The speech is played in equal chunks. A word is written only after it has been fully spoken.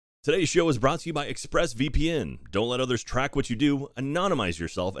Today's show is brought to you by ExpressVPN. Don't let others track what you do. Anonymize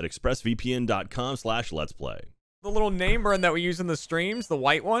yourself at expressvpn.com/let's play. The little name brand that we use in the streams, the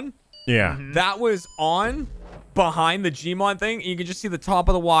white one. Yeah. That was on behind the Gmon thing, and you can just see the top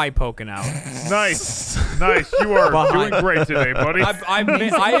of the Y poking out. Nice. Nice. You are doing great today, buddy. I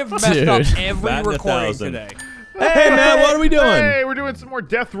have messed up every Batting recording 1,000. today. Hey, man, what are we doing? Hey, we're doing some more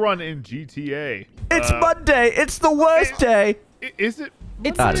Deathrun in GTA. It's Monday. It's the worst day. Is it?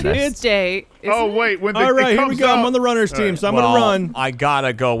 It's Monday? Tuesday. Oh, wait. When All right, it here we comes go. I'm out- on the runners team, so I'm Well, going to run. I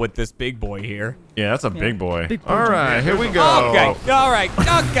gotta go with this big boy here. Yeah, that's a big boy. Big boy All right, here we go. Okay, all right,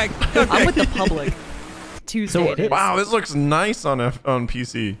 okay. I'm with the public. Tuesday it is. Wow, this looks nice on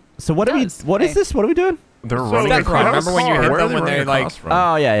PC. So what are we? does. What is this? What are we doing? They're So running Deathrun, across. remember when you hit Where them are they when they, running like- across from?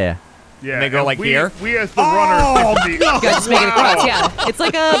 Oh yeah. Yeah, They go and like we, here? We as the runners. You gotta just make it across, yeah. It's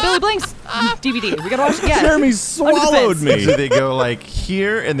like a Billy Blanks DVD. We gotta watch it, yeah. Jeremy Under the swallowed fence. me. So they go like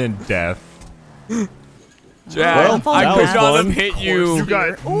here and then death. Jack, Well, I that could was not fun. have hit you. You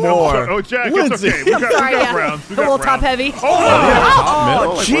got more. Oh, Jack, Lindsay. it's okay. We got, Sorry, we got yeah. rounds. We A got little rounds. top heavy.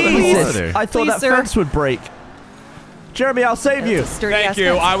 Oh Like, Jesus! where I thought Please, that sir. fence would break. Jeremy, I'll save you. Thank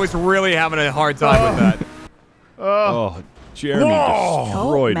you. I was really having a hard time with that. Oh, Jeremy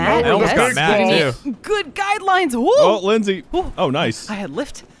destroyed me. Matt, I almost got yes, mad, giving too. me good guidelines. Woo! Oh, Lindsay. Oh, nice. I had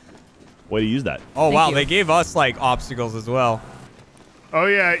lift. Way to use that. Oh, wow, you. they gave us, like, obstacles as well. Oh,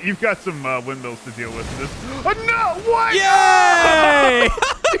 yeah, you've got some windmills to deal with in this. Oh, no! What? Yay!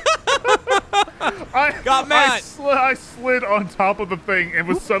 Got Matt. I slid on top of the thing and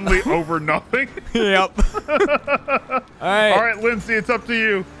was suddenly over nothing. Yep. All right. All right, Lindsay, it's up to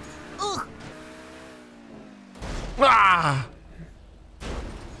you. Ah!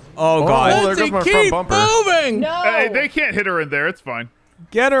 Oh, God. there goes my front bumper. moving. No. Hey, they can't hit her in there. It's fine.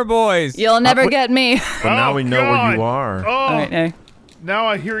 Get her, boys. You'll never get me. But now Oh, we know where God. you are. Oh, All right, now. now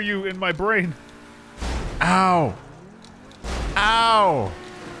I hear you in my brain. Ow! Ow!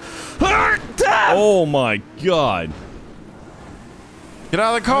 Oh, my God. Get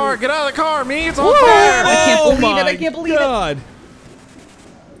out of the car! Get out of the car! Me, it's on I fire! can't Oh, believe it. my I can't believe it. God.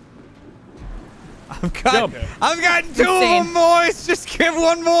 I've got two of Insane. them, boys. Just give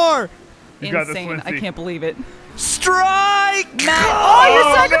one more. You got this, Insane. Lindsay. I can't believe it. Strike! Matt. Oh, you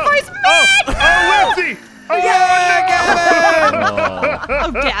no. sacrificed Matt! Oh, Lindsay! Oh, Oh,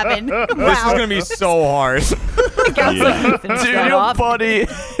 Gavin. Wow. This is gonna be so hard. Yeah. Finish Dude, that your off. body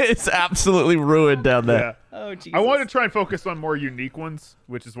is absolutely ruined down yeah. there. Oh, Jesus. I wanted to try and focus on more unique ones,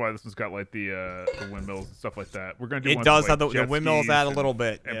 which is why this one's got like the windmills and stuff like that. We're gonna do. It ones does with, have like, the jet windmills skis add a and- little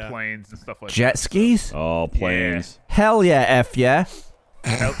bit. and Yeah. planes and stuff like Jet skis? Oh, planes. Hell yeah, F yeah.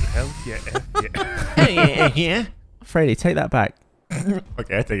 that. Hell yeah, yeah. Yeah. Freddy, take that back.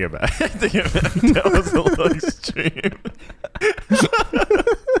 Okay, I take it back. I take it back. That was a little extreme.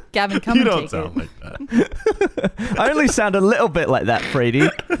 Gavin, come You and don't take sound it. like that. I only sound a little bit like that, Freddy.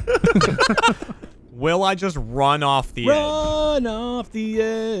 Will I just run off the edge? Run off the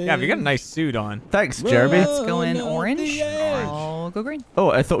edge. Yeah, you got a nice suit on. Thanks, Jeremy. Let's go in Run off orange. the edge. I'll go green. Oh,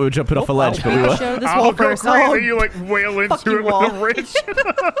 I thought we were jumping off a ledge, but we I'll were. show this I'll wall go first. green Oh, and you like wail Fuck into you, it with wall. a wrench.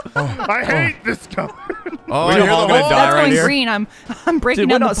 I hate this color. Oh, We're I hear all the gonna whole- die that's right going here. green. I'm breaking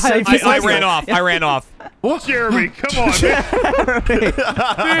Dude, we're down not the pipe. safe. I ran off. I ran off. Jeremy, come on, man. Dude,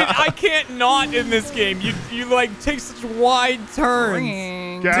 I can't not in this game. You like take such wide turns.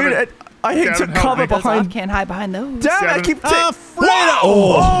 Ring. Gavin, Dude, I hate to Gavin, help cover me. Goes off, behind. can't hide behind those. Damn it, I Gavin. keep. Fredo!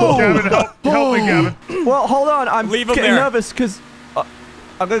 Oh. Gavin, help me, Gavin. Well, hold on. I'm Leave him getting there. nervous because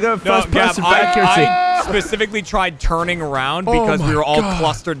I'm gonna go No, first Gav, person for accuracy. I specifically tried turning around because we were all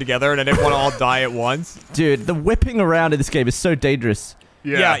clustered together and I didn't want to all die at once. Dude, the whipping around in this game is so dangerous.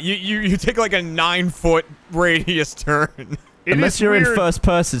 Yeah, you take like a 9-foot radius turn. It Unless is you're weird. in first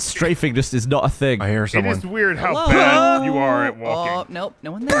person, strafing just is not a thing. I hear It someone. is weird how Hello? bad you are at Oh, walking. nope.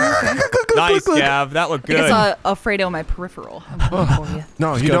 No one there. Okay. Nice, Gav. That looked I guess good. Alfredo in my peripheral. I'm coming for you.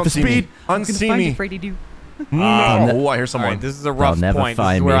 No, you go don't for see speed. me. I'm gonna Unsee find you, me. Freddy. Do. Oh, I hear All someone. right, this is a rough never point. This is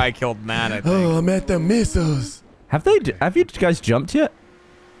find where me. I killed Matt, I think. I'm at the missiles. Have you guys jumped yet?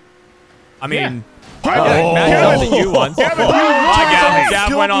 I mean, Oh. Matt Gavin, jumped at you once. Gavin, Hi, Gav. Gav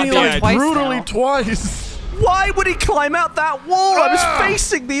Killed went off me the like edge. Twice brutally now. twice. Why would he climb out that wall? I was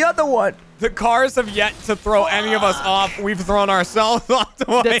facing the other one. The cars have yet to throw any of us off. We've thrown ourselves off the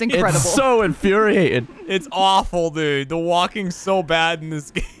way. That's incredible. It's so infuriating. It's awful, dude. The walking's so bad in this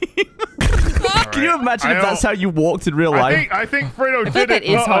game. Can you imagine if that's how you walked in real life? I think Fredo I did feel like that it.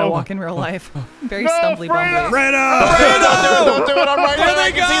 is how I Uh-oh. walk in real life. Very No, stumbly Fredo! bumbly. Don't do it. I'm right here.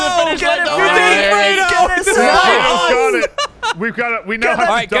 I can see the finish line. You did it, Fredo! This is Fredo's awesome. got it. We know how All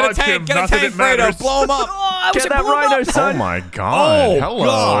to right, get a dodge tank. him. Get a Not that tank, it matters. Fredo. Blow him up. I wish Get I that blew him rhino, up. son. Oh my god. Oh, Hello.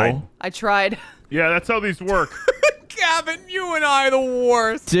 God. I tried. Yeah, that's how these work. Gavin, you and I are the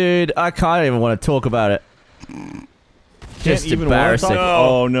worst. Dude, I can't even want to talk about it. Just Can't even wanna embarrassing. talk-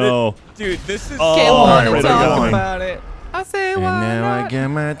 Oh, no. Dude, this is... Oh, Can't alright, wanna we're talk going. about it. I say And why now I not? get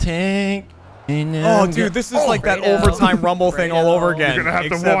my tank. And now Oh, I'm dude, this is like that Fredo. overtime rumble thing all over again. You're gonna have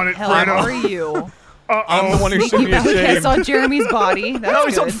to except want it, Hell, how are Fredo. you? I'm the one who should be Okay, I ashamed. saw Jeremy's body. That's No,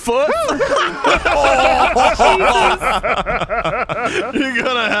 he's good. on foot. You're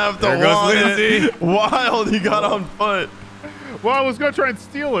gonna have to There goes want Lindsay. it. Wild, he got on foot. Well, I was gonna try and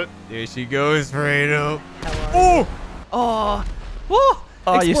steal it. There she goes, Fredo. Oh. Oh. Oh.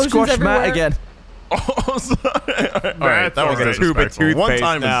 Oh, you Explosions squashed everywhere. Matt again. Oh, sorry. All right, that was alright. Tube of disrespectful. One toothpaste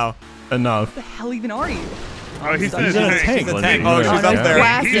time now. is enough. Where the hell even are you? He's in He's a in a tank. tank, She's a Lindsay. tank. Oh, she's up Yeah. there.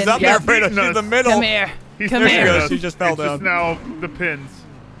 Blasted. She's up Yeah. there, Fredo. She's in the middle. Come here. He's Come There there she here. goes. She just fell It's just down. now the pins.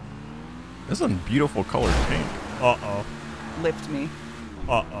 This is a beautiful colored pink. Uh-oh. Lift me.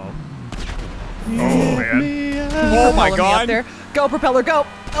 Uh-oh. Oh, man. Oh, my Propelling me up God. there. Go, propeller, go.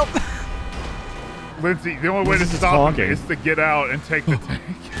 Oh. Lindsay, the only way to This is stop him talking. is to get out and take the tank.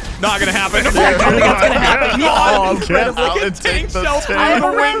 Not gonna happen. I think that's gonna happen. Oh, Incredible. get out Look and at take tank the shelf tank. out of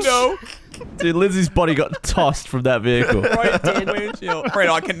the wrench. window. Dude, Lindsay's body got tossed from that vehicle. Right to the windshield.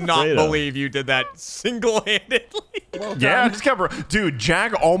 Fredo, I cannot Fredo. believe you did that single-handedly. Yeah, I just kept. Dude,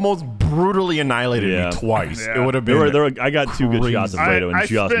 Jag almost brutally annihilated Yeah. me twice. Yeah. It would have There been. were, I got two good shots of Fredo and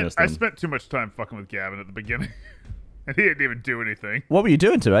just missed I them. spent too much time fucking with Gavin at the beginning. And he didn't even do anything. What were you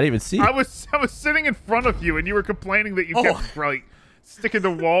doing to it? I didn't even see. I was sitting in front of you and you were complaining that you Oh. kept like sticking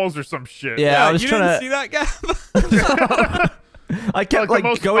to walls or some shit. Yeah, I was you trying didn't to. see that, Gav? I kept Like the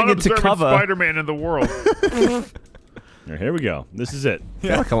most going into unobservant cover. Spider-Man in the world. Here we go. This is it. I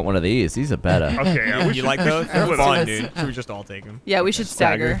feel like I want one of these. These are better. Okay, I wish You like those? should They're split fun, them. dude. Should we just all take them? Yeah, we should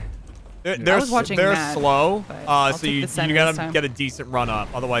stagger. They're was watching they're Matt, slow, but I'll so take you the center gotta this time. get a decent run up.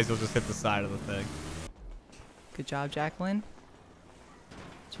 Otherwise, you'll just hit the side of the thing. Good job, Jacqueline.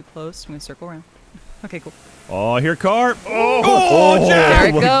 Too close. I'm gonna circle around. Okay, cool. Oh, here, car. Oh, There Jack!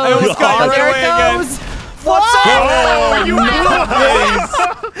 it goes. I almost got you there right it away goes. What's up? Oh, you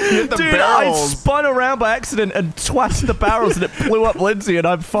hit the Dude, barrels. I spun around by accident and twatted the barrels and it blew up Lindsay and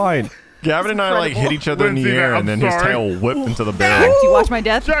I'm fine. Gavin and I like hit each other in the Lindsay, air, I'm and then his sorry. tail whipped into the Jack, barrel. do you watch my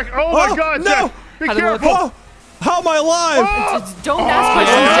death? Jack, oh my god, no! Jack! Be How did it look? careful! How am I alive? Just don't ask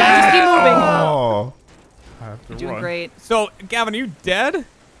questions, Jack. Just keep moving. Oh, I have to You're doing run. great. So, Gavin, are you dead?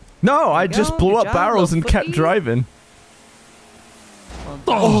 No, I just go. blew Good up job, barrels and little kept footy. driving. Well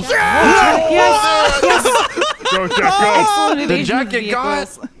done, Jack. Yes. Yes. Go, Jack, go! Excellent the evasion of jacket got.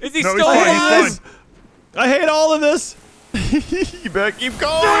 vehicles. Is he No, still he's fine, alive? he's fine. I hate all of this. You better keep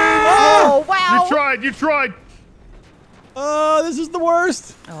going. Oh, wow. You tried! Oh, this is the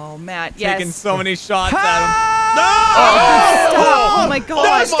worst. Oh, Matt. Taking Yes. so many shots at him. Stop. Oh, my God.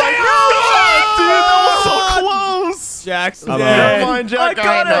 Dude, that was so close. Jack's I'm dead. Never mind, Jack. I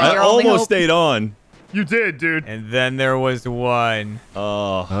got it. I Your only almost hope. stayed on. You did, dude. And then there was one.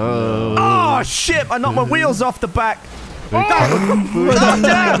 Oh. Oh, shit. I knocked my wheels off the back. Oh,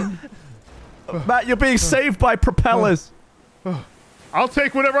 damn. Matt, you're being saved by propellers. I'll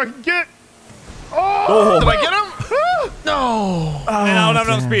take whatever I can get. Did I get him? No. And I don't have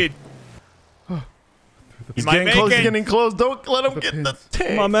enough speed. He's might getting make close. it. He's getting close. Don't let him get the tank.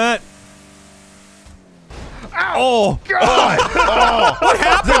 Come on, Matt. Oh. What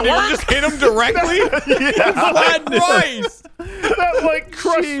happened? Did you just hit him directly? Flat Christ! That like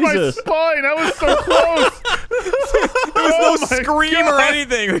crushed Jesus. my spine. I was so close. There was Oh no my scream or God.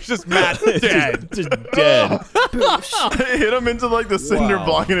 anything. It was just Matt dead. Just dead. Hit him into like the cinder Wow.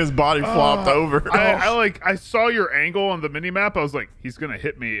 block, and his body flopped over. I saw your angle on the mini map. I was like, he's gonna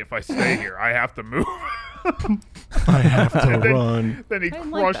hit me if I stay here. I have to move. I have to Run. Then he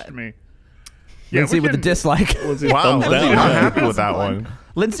didn't like crushed that. me. Yeah, Lindsay we with the can- dislike. Wow, Thumbs Lindsay, down. not happy with that one.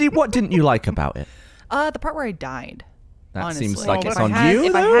 Lindsay, what didn't you like about it? The part where I died. That honestly. seems like Well, it's if I on had- you.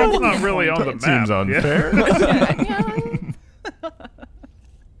 if I though? had to It's not be really on the That map. seems Yeah. unfair.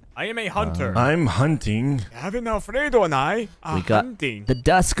 I am a hunter. I'm hunting. Gavin, Alfredo, and I are We got hunting. the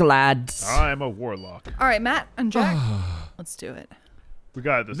Dusk Lads. I'm a warlock. All right, Matt and Jack. Let's do it. We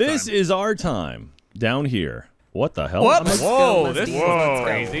got it This time. is our time. Down here. What the hell? Whoops. Whoa, Let's this do is it. Whoa.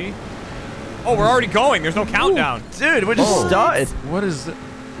 crazy. Oh, we're already going. There's no countdown. Dude, we just started. What is it?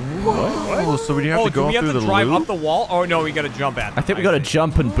 Whoa, so would you have Oh, to do go we have through to the drive loop? up the wall? Oh, no, we got to jump at I think we got to see.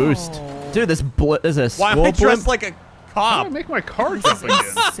 jump and boost. Dude, there's a Why am I swole dressed blimp. like a How do I cop? make my car jump again?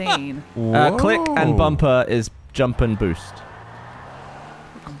 Insane. Click and Whoa. bumper is jump and boost.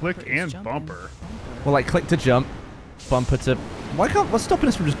 Click and jumping. bumper. Well, like click to jump, bumper to. What's stopping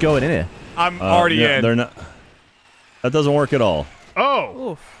us from just going in here? I'm already yeah, in. They're not. That doesn't work at all.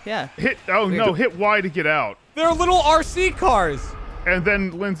 Oh, Oof. Yeah. hit. Oh no, hit Y to get out, They're little RC cars. and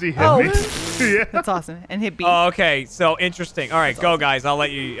then Lindsay hit Oh. me. Yeah. That's awesome. And hit B. Oh, okay. So interesting. All right, go guys. I'll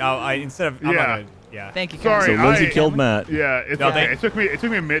let you. Instead of. I'm Yeah. not gonna, yeah. Thank you, Sorry, guys. So Lindsay I- killed Matt. Yeah, it's No, okay. thank- It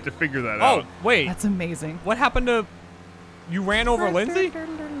took me a minute to figure that Oh out. wait. That's amazing. What happened to? You ran over Lindsay?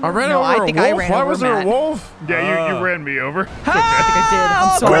 I ran No, over I a think wolf. I ran Why over was there Matt. a wolf? Yeah, you ran me over. I think I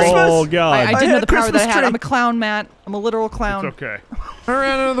did. I'm sorry. Christmas. Oh God. I didn't know hit the power that I Christmas had. tree. I'm a clown, Matt. I'm a literal clown. It's okay. I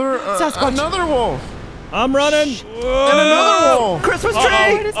ran Sasquatch. another wolf. I'm running. And another wolf. Christmas What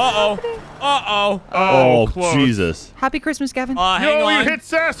tree. is Uh-oh. happening? Uh-oh. Oh, close. Jesus. Happy Christmas, Gavin. Hang Yo, on. you hit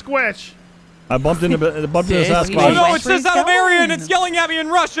Sasquatch. I bumped into Yes. Oh Sasquatch. no, Wait, it's just where's out of area and going? it's yelling at me in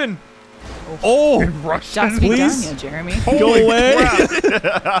Russian. Oh, Russian. Just speak please? down, yeah, Jeremy. go away.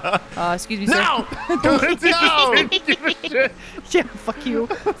 Excuse me, sir. No! Lindsay No! didn't give a shit. Yeah, fuck you.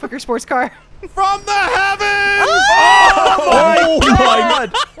 Fuck your sports car. From the heavens! Oh my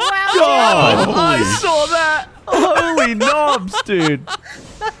God. Wow. I saw that. Holy knobs, dude.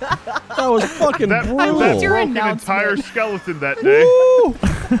 That was fucking That brutal. your broke an announcement. entire skeleton that day.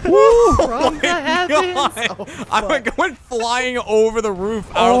 From the heavens. God. I went flying over the roof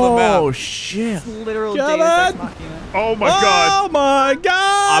out of the Oh map. shit. Literal Get Deus Ex it? Machina. Oh my god. Oh my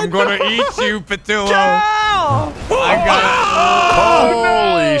God. I'm gonna eat you, Patillo. Oh! I got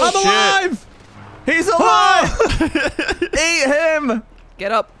Holy I'm shit. alive. He's alive. Eat him.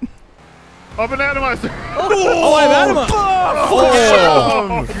 Get up. Up and atomizer. Oh, I'm out of my.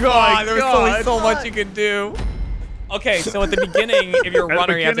 Oh God, there was God. only so much you could do. Okay, so at the beginning, if you're a At the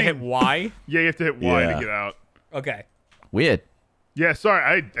runner, you have to hit beginning- Y. Yeah, you have to hit Y Yeah. to get out. Okay. Weird. Yeah, sorry,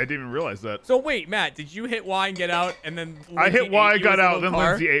 I didn't even realize that. So wait, Matt, did you hit Y and get out, and then I Lindsay hit Y, ate you got as a out, little then car?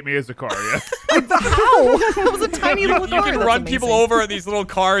 Lindsay ate me as a car, yeah. How? That was a tiny little You car. can That's run people amazing. over at these little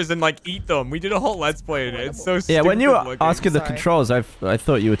cars and like eat them. We did a whole let's play in it. It's so stupid. Yeah, when you were looking. asking the Sorry. controls, I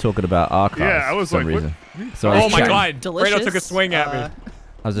thought you were talking about our cars Yeah, I was for some like, what- reason. So I was Oh my chatting- God, Delicious. Fredo took a swing at me.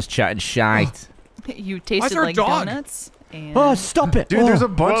 I was just chatting shite. You Why's tasted there a like dog? donuts. And Oh, stop it. Dude, there's a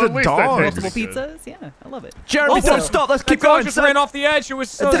bunch Well, at of least I dogs. tasted multiple it. pizzas. Yeah, I love it. Jeremy, Also, don't stop. Let's That keep dog going. just son. ran off the edge. It was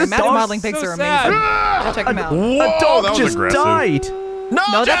so Did a sad. Matt modeling pigs so are sad. amazing. Go check them out. A dog that was just aggressive. died.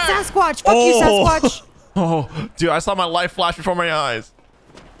 No, that's Sasquatch. Fuck you, Oh. Sasquatch. Oh, dude, I saw my life flash before my eyes.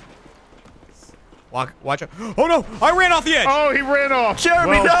 Watch out. Oh no, I ran off the edge. Oh, he ran off.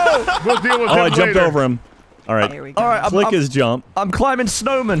 Jeremy, Well, no. We'll deal with Oh, him I jumped later. over him. All right. There we go. All right, Flick his jump. I'm climbing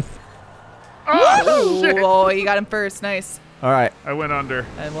snowman. Oh, shit. Oh, you got him first. Nice. All right. I went under.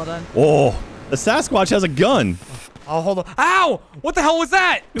 And well done. Oh, the Sasquatch has a gun. Oh, hold on. Ow! What the hell was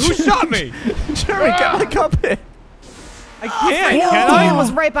that? Who shot me? Jeremy, get back up here. I can't. Oh, Can I? it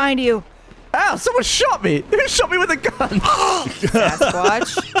was right behind you. Ow, someone shot me. Who shot me with a gun?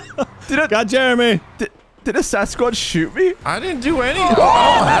 Sasquatch. Got Jeremy. Did a Sasquatch shoot me? I didn't do anything. I'm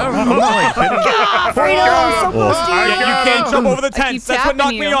not like kidding. Fredo, so close to you. Yeah, you can't jump over the keep tents. That's what tapping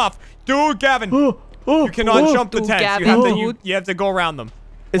knocked me you. off. Dude, Gavin, Oh, you cannot jump the Dude, tents. Gavin. You have to. Dude. You have to go around them.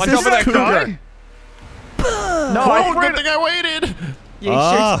 Is Watch this out for that a cougar? cougar. No, Oh, good thing I waited. You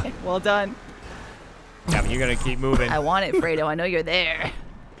Ah. sure did. Well done. Gavin, you gotta keep moving. I want it, Fredo. I know you're there.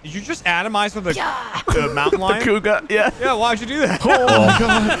 Did you just atomize with the Yeah. mountain the lion? cougar. Yeah. Yeah, why'd you do that? Oh my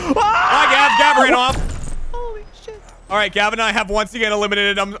god. Bye, Gav. Gav ran off. Holy shit. All right, Gav and I have once again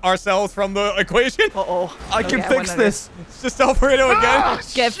eliminated ourselves from the equation. Uh-oh. I can Okay, fix went under. this. It's just Alfredo again.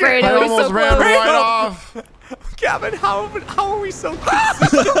 Get Shit. Fredo. I He's almost so ran close. right off. Gavin, how are we so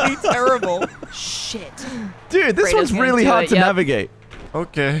consistently terrible? Shit. Dude, this Fredo's one's gonna really do hard it, to yep. navigate.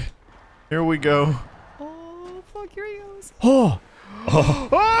 Okay, here we go. Oh, fuck. Here he goes. Oh. Oh,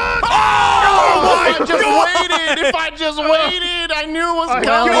 if I just waited, if I just waited, I knew it was Well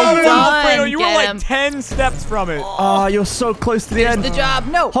coming. done. Fredo, you were Get like him. 10 steps from it. Oh, you're so close to the Here's end. the job.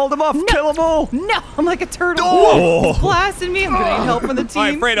 No. Hold them off. No. Kill them all. No. I'm like a turtle. Oh. He's blasting me. I'm gonna need help from the team. All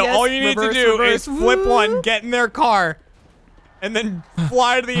right, Fredo, Yes, all you need reverse, to do reverse. is flip Woo. one, get in their car, and then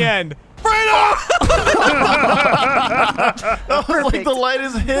fly to the end. Fredo! Like the light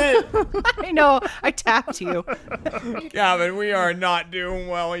is hit. I know. I tapped you. Gavin, we are not doing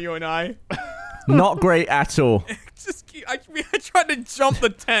well, you and I. Not great at all. I tried to jump the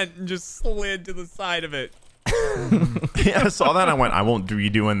tent and just slid to the side of it. Yeah, I saw that. I went, I won't be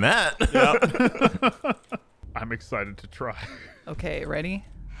doing that. Yep. I'm excited to try. Okay, ready?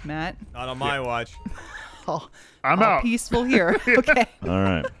 Matt? Not on my watch. Oh, I'm all out. peaceful here. Okay. All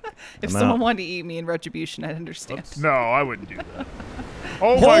right. If I'm someone out. wanted to eat me in retribution, I'd understand. No, I wouldn't do that.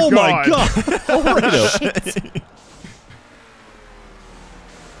 Oh Oh my my God. Shit.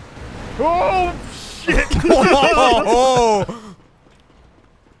 Oh shit! Oh,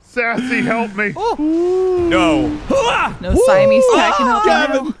 Sassy, help me. No. No Siamese cat can help you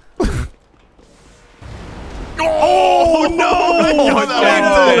now. Oh no! Oh my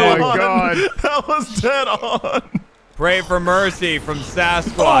god. That was dead on. Pray for mercy from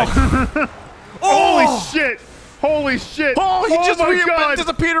Sasquatch. Holy shit! Holy shit! Oh, he just my god!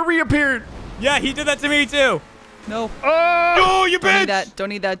 disappeared and reappeared. Yeah, he did that to me too. No. Oh, you Don't need bitch! that. Don't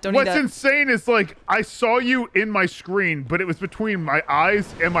need that. Don't need What's that. insane is like I saw you in my screen, but it was between my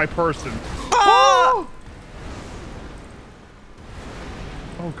eyes and my person. Oh!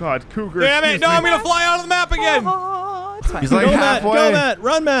 Oh god, Cougar. Damn it! excuse No, me. I'm gonna fly out of the map again. Oh, it's fine. He's like Go, Matt. halfway. Go, Matt.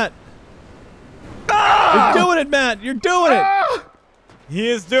 Run, Matt. You're doing it, Matt. You're doing it. He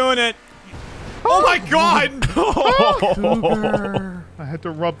is doing it. Oh my god! Cougar. I had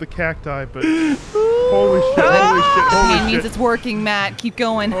to rub the cacti, but holy shit! Holy shit! Pain Holy means shit! it's working, Matt. Keep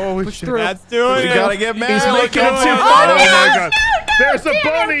going. Holy Push shit. through. That's doing We it. gotta get mad. He's making it too Oh, far. no, Oh my god! no, There's a damn it,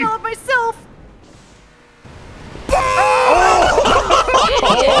 I bunny! fell off myself.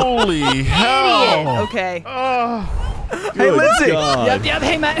 Holy hell! Okay. Hey, Lindsay. Yep,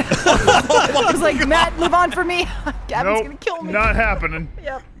 hey, Matt. I was like, Matt, live on for me. Gavin's Nope, gonna kill me. not happening.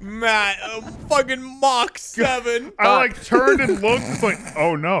 Yep. Matt, fucking Mach 7. I like turned and looked. It's like,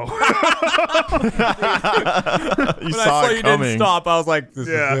 oh no. You When I saw saw it you coming. didn't stop, I was like, this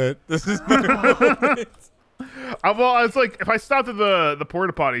Yeah. is it. This is my moment. Well, it's like if I stopped at the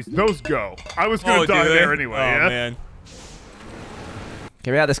porta potties, those go. I was gonna Oh, die do they? there anyway. Oh, yeah. man.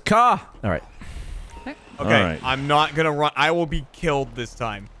 Get me out of this car. All right. Okay, All right. I'm not gonna run. I will be killed this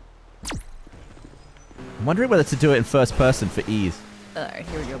time. I'm wondering whether to do it in first person for ease. All right,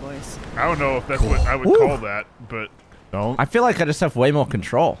 here we go, boys. I don't know if that's what I would call that, but Don't. I feel like I just have way more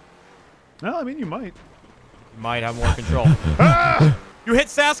control. no, I mean you might. You might have more control. You hit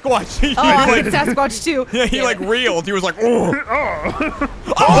Sasquatch. Oh, I hit Sasquatch too. Yeah, he like reeled. He was like, oh.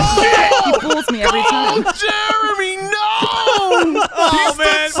 He fools me every time. Jeremy, no! Oh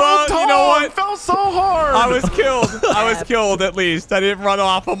man, so well, tall. you know what? It felt so hard. I was killed. I was killed at least. I didn't run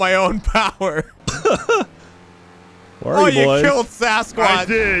off on my own power. Where Oh, are you, you boys? killed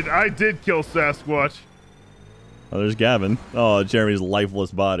Sasquatch. I did kill Sasquatch. Oh, there's Gavin. Oh, Jeremy's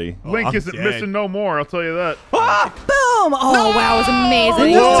lifeless body. Link I'm isn't dead. missing no more. I'll tell you that. Boom! Oh, wow, it was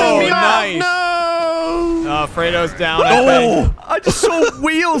amazing. Whoa, Take me nice. out. No. Fredo's down. I think. I just saw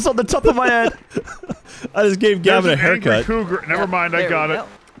wheels on the top of my head. I just gave Gavin There's a an angry haircut. cougar. Never mind, I There got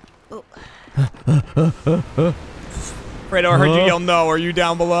we it. go. Fredo, I heard you yell no. Are you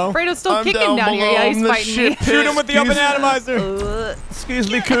down below? Fredo's still I'm kicking down here. below Yeah, he's in the fighting me. shit pit. Shoot him with the open atomizer.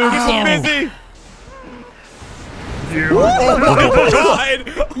 Excuse me, He's Cougs. so busy. You. Oh my god.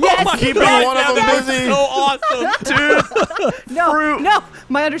 Yes! Oh Keeping God, one of them that was busy. so awesome. No, no,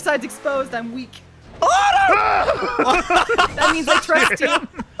 my underside's exposed. I'm weak. That means I trust you.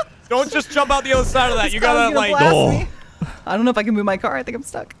 Don't just jump out the other side of that. You gotta like. blast me. I don't know if I can move my car. I think I'm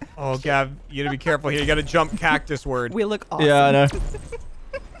stuck. Oh, Gav, you gotta be careful here. You gotta jump cactus word. We look awesome. Yeah, I know.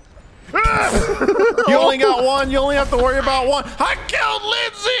 You only got one. You only have to worry about one. I killed You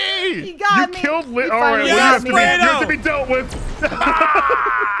Lindsay. got You me. killed Lin. You All right, finally well, Yes, you got me. have to be dealt with.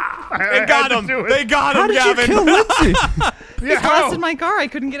 They got him. They got him, Gavin. Kill Lindsay. Yeah, He blasted my car. I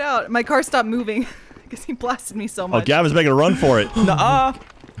couldn't get out. My car stopped moving because he blasted me so Oh, much. Gavin's making a run for it. Nuh-uh.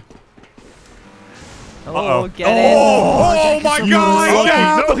 Oh, get it. Oh my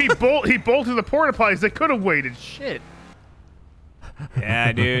god. No, he bolted the porta potties. They could have waited. Shit.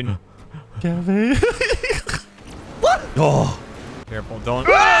 Yeah, dude. Gavin. Oh, Careful. Don't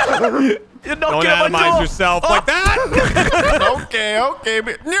You're not don't getting my atomize door. yourself like that. Okay,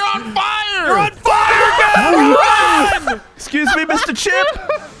 but you're on fire. You're on fire, Gavin. Run! Excuse me, Mr. Chip.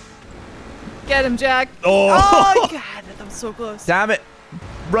 Get him, Jack. Oh. Oh, God. That was so close. Damn it.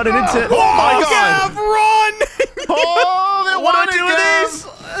 Running into it. Oh my God. Gav, run! Oh, they What want do I do with these?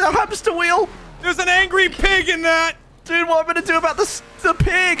 A hamster wheel. There's an angry pig in that. Dude, what am I going to do about the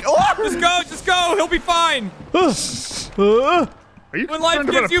pig? Oh. Just go. He'll be fine. Are you When life concerned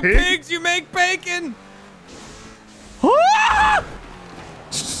about gives you a pig? pigs, you make bacon. Ah!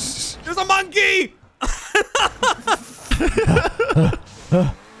 There's a monkey.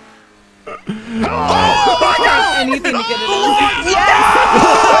 Anything to get it in.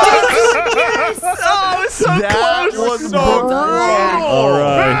 Oh, it was so That close. was So Jack. all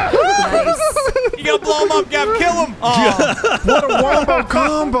right. Nice. You gotta blow him up, Gav. Kill him. Oh, What a wombo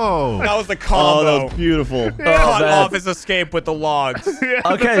combo. that was the Oh, that combo. was beautiful. Cut man. off his escape with the logs. Yeah,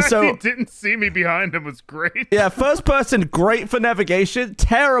 Okay, the fact so- he didn't see me behind him was great. Yeah, first person, great for navigation,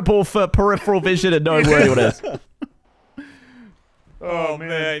 terrible for peripheral vision and knowing where anyone is. Oh,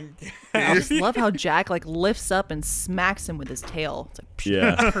 man. I just love how Jack like lifts up and smacks him with his tail. It's like,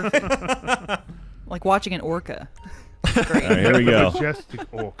 Yeah. perfect. Like watching an orca. Great. All right, here we go. Majestic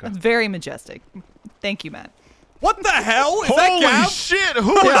orca. Very majestic. Thank you, Matt. What the hell? Is that Holy Gav? shit!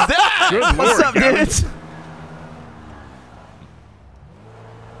 Who was that? Good Lord, What's up, Gavin. dudes?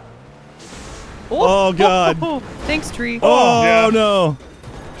 Oh, God. Thanks, Tree. Oh, Yeah. no.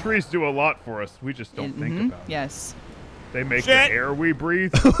 Trees do a lot for us. We just don't think about it. Yes. They make Shit. the air we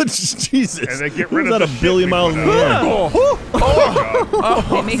breathe. Jesus. And they get Who's rid of that the a shit billion we miles put in the out. air?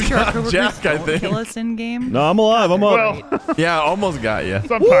 They make sure our Cobra Jack, I don't think. kill us in game. No, I'm alive. I'm up. Well, Yeah, almost got you.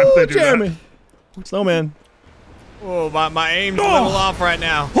 sometimes Woo, they do Jeremy. Snowman. Oh, my aim's a little off right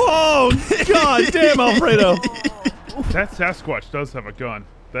now. Oh, God damn, Alfredo. that. That Sasquatch does have a gun.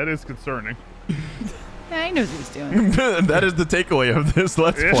 That is concerning. Yeah, he knows what he's doing. That is the takeaway of this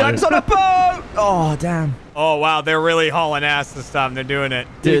Let's Yeah. Play. Jack's on a boat! Oh, damn. Oh, wow. They're really hauling ass this time. They're doing it.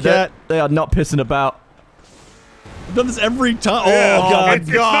 Dude, Cat. they are not pissing about. I've done this every time. Yeah. Oh, God. It's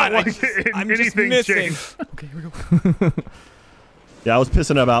not like I'm just anything missing. changed. Okay, here we go. Yeah, I was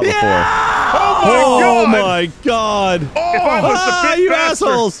pissing about before. Oh, Oh, my God. my God. If I was the big you bastard.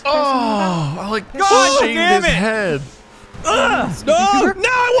 assholes. Oh, I like God shaved damn his it. head. No,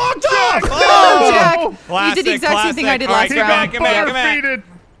 I walked off. Oh, Jack! You Classic, did the exact same thing I did classic. last All right, round. get back, get back.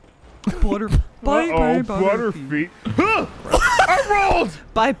 Butterfeeted. Butter. Bye, Uh-oh, bye, butterfeet. Huh. I rolled.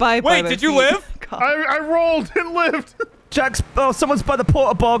 Bye, bye, bye. Wait, did you live? I rolled and lived. Jack's. Oh, someone's by the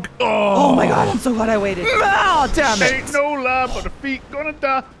porta bog. Oh my god, I'm so glad I waited. Oh, damn it. Ain't no lie, but the feet gonna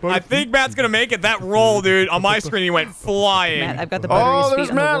die. I think Matt's going to make it. That roll, dude, on my screen, he went flying. Matt, I've got the butteries Oh, feet there's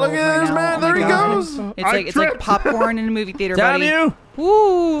on the Matt. Look world at right this, now. Matt. Oh There my he God. goes. It's like popcorn in a movie theater, Damn buddy. you.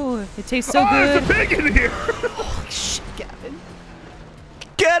 Ooh, it tastes so There's a good. pig in here. Holy shit, Gavin.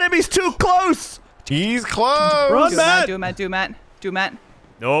 Get him. He's too close. He's close. Run, Do it, Matt. do it, Matt. Do it, Matt. Do it, Matt.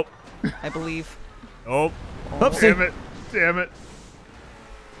 Nope. I believe. Nope. Damn it. Damn it.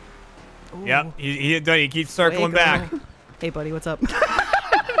 Ooh. Yep. He keeps circling Way back. go. Hey, buddy, what's up?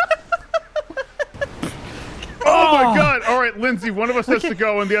 Oh my God. All right, Lindsay, one of us has to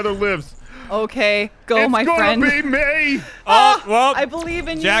go and the other lives. Okay, go, It's my gonna friend. be me. Oh, well, I believe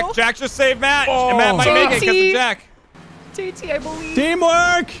in Jack you. just saved Matt. And Matt might make it because of JT. Jack. JT, I believe.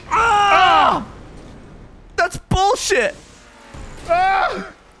 Teamwork. That's bullshit. Ah!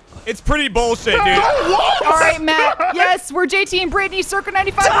 It's pretty bullshit, dude. All right, Matt. Yes, we're JT and Brittany, circa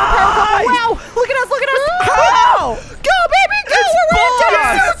 95 for a power couple. Wow, look at us, look at us. How? Go, baby, go. We're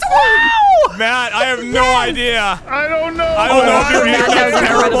wearing suits. Wow. Matt, I have no idea. I don't know. I don't know if your Matt, music that is was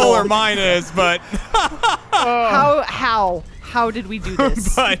terrible incredible. or mine is, but How did we do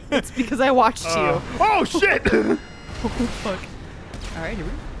this? But- It's because I watched you. Oh shit. Fuck. All right, here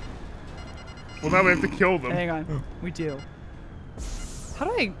we go. Well, now we have to kill them. Hang on. We do. How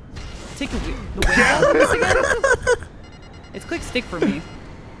do I take the wing out of this again? It's click stick for me.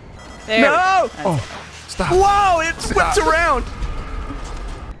 There. No. Stop. Whoa, it whipped around.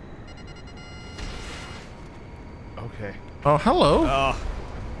 Okay. Oh, hello.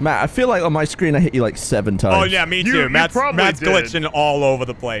 Matt, I feel like on my screen I hit you like 7 times. oh yeah, me too. You Matt's probably did. glitching all over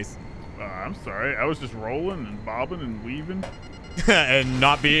the place I'm sorry. I was just rolling and bobbing and weaving. and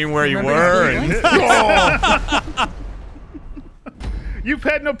not being where you Remember were. your And You've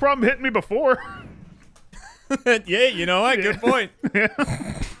had no problem hitting me before. yeah, you know what? Good point.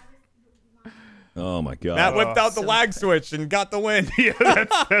 Oh, my God. Matt whipped out the so lag switch and got the win. Yeah,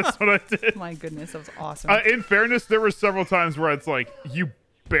 that's what I did. My goodness, that was awesome. In fairness, there were several times where it's like, you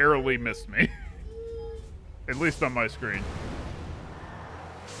barely missed me. At least on my screen.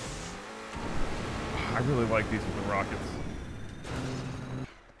 I really like these with the rockets.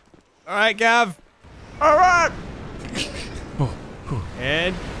 All right, Gav. All right.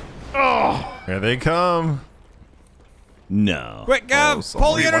 And Oh! Here they come. No. quick, Gav, pull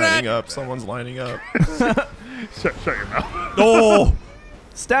Someone's the internet. lining up. Someone's lining up. Shut your mouth. Oh.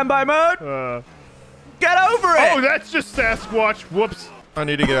 Standby mode. Get over it. Oh, that's just Sasquatch. Whoops. I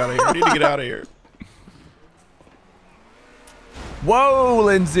need to get out of here. I need to get out of here. Whoa,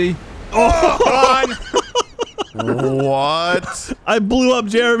 Lindsay. On. What? I blew up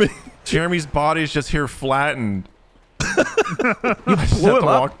Jeremy. Jeremy's body's just here flattened. I just blew have him to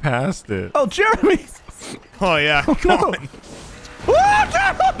up? walk past it. Oh, Jeremy. Oh yeah. Come on.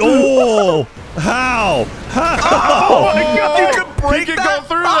 Oh. How? Oh, you could break You can that? go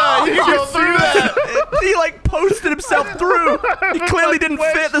through that. You can go through that. He like posted himself through. He clearly didn't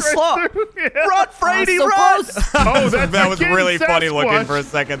fit the slot. Yeah. Run, Frady, so run. close. Oh, that's That was again really funny looking Sasquatch. for a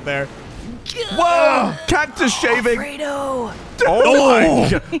second there. Whoa, cactus shaving. Fredo. Oh my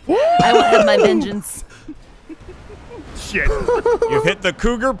god. I will have my vengeance. shit. You've hit the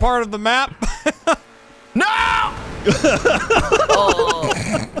cougar part of the map. No!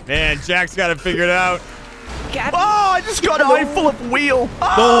 Man, Jack's got it figured out. Gavin. Oh, I just got an eyeful of wheel.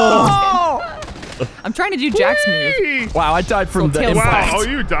 Oh! I'm trying to do Jack's move. Wow, I died from the Little tail impact. Wow, oh,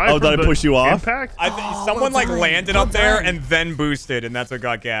 you died Oh, from did I the push you off? impact? I think someone like landed up there and then boosted, and that's what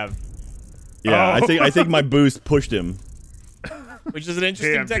got Gav. Yeah, Oh. I think my boost pushed him. Which is an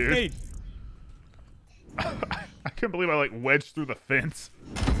interesting Damn, dude. technique. I couldn't believe I like wedged through the fence.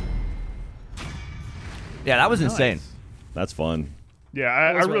 Yeah, that was insane. That's fun. Yeah,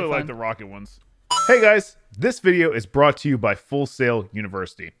 I was really really like fun. the rocket ones. Hey guys, this video is brought to you by Full Sail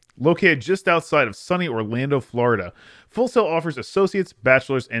University. Located just outside of sunny Orlando, Florida, Full Sail offers associate's,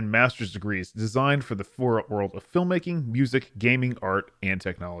 bachelor's, and master's degrees designed for the world of filmmaking, music, gaming, art, and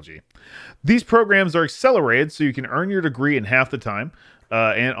technology. These programs are accelerated so you can earn your degree in half the time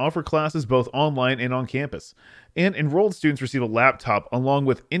and offer classes both online and on campus. And enrolled students receive a laptop along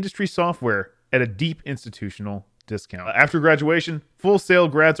with industry software at a deep institutional discount. After graduation, Full Sail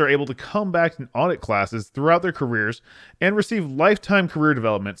grads are able to come back and audit classes throughout their careers and receive lifetime career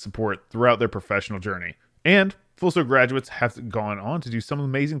development support throughout their professional journey. And Full Sail graduates have gone on to do some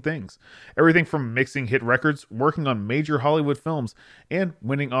amazing things. Everything from mixing hit records, working on major Hollywood films, and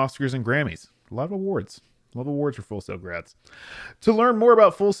winning Oscars and Grammys. A lot of awards. A lot of awards for Full Sail grads. To learn more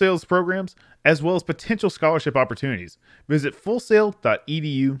about Full Sail's programs, as well as potential scholarship opportunities, visit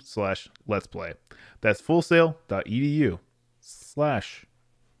fullsail.edu/let's play. That's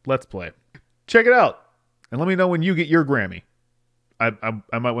fullsail.edu/let's play. Check it out, and let me know when you get your Grammy.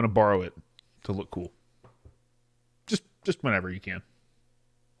 I might want to borrow it to look cool. Just whenever you can.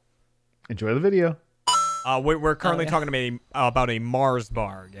 Enjoy the video. We're currently yeah. talking about a Mars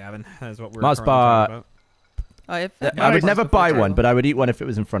bar, Gavin. That's what we're Mars currently bar. talking about. I would never buy one, but I would eat one if it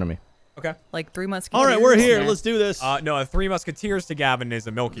was in front of me. Okay. Like 3 Musketeers. All right, we're here. Yeah. Let's do this. No, a Three Musketeers to Gavin is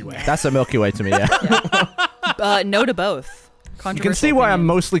a Milky Way. That's a Milky Way to me, yeah. No to both. You can see why I'm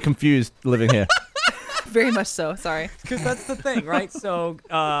mostly confused living here. Very much so. Sorry. Because that's the thing, right? So,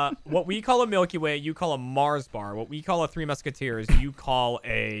 what we call a Milky Way, you call a Mars bar. What we call a Three Musketeers, you call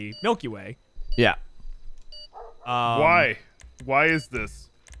a Milky Way. Yeah. Why? Why is this?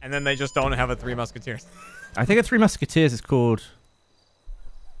 And then they just don't have a Three Musketeers. I think a Three Musketeers is called...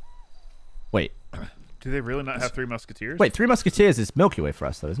 Wait. Do they really not have Three Musketeers? Wait, Three Musketeers is Milky Way for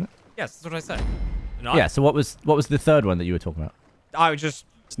us, though, isn't it? Yes, that's what I said. Yeah, so what was the third one that you were talking about? I was just...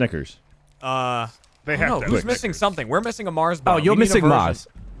 Snickers. They I have don't know. to. Who's missing something? We're missing a Mars bar. Oh, you're We need a missing version- Mars.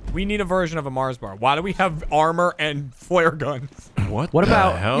 We need a version of a Mars bar. Why do we have armor and flare guns? What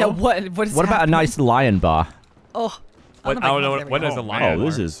about Yeah. What is what about a happening? nice lion bar? Oh. What, I don't know what is a Oh, lion Oh,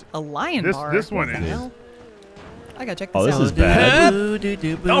 this bar? is. A lion This- bar. this one What the is. hell? I gotta check this Oh, this out. is bad. Oh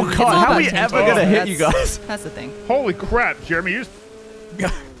It's god, all how are about we tension. ever gonna hit you That's- guys? That's the thing. Holy crap, Jeremy! You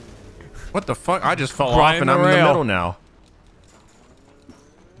just What the fuck? I just fell Brian off and I'm in the the rail. middle now.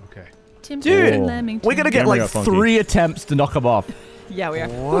 okay. Dude, Lemington. we're gonna get Camera like got funky. 3 attempts to knock him off. Yeah, we are.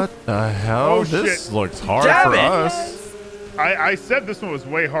 What the hell? Oh, This shit. looks hard Damn for it. us. I said this one was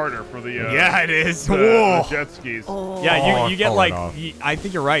way harder for the Yeah, it is. the Whoa. jet skis. Oh. Yeah, Oh, you get falling like. off. I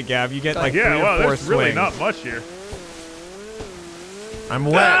think you're right, Gav. You get like Yeah, 3 well, or 4 there's really swings. not much here. I'm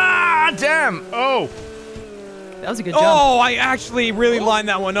wet. Ah, damn! Oh, That was a good jump. Oh, I actually really lined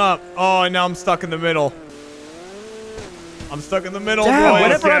that one up. Oh, and now I'm stuck in the middle. I'm stuck in the middle, Damn, boys.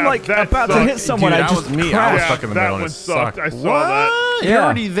 whenever I'm yeah, like that about to sucked. hit someone, Dude, I that just was me. I crash. was stuck in the that middle and one it sucked. sucked. I saw that. You're Yeah.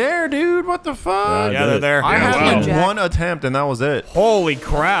 already there, dude. What the fuck? Yeah, they're there. I Yeah, had wow. like Jack. one attempt and that was it. Holy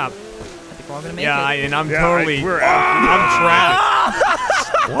crap. I think we're all gonna make Yeah, it. and I'm Yeah, totally. we're out. I'm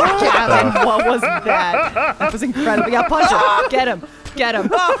trapped. Gavin, what was that? That was incredible. Yeah, punch him. Get him. Get him.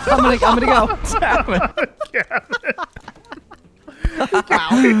 I'm gonna go. Damn it.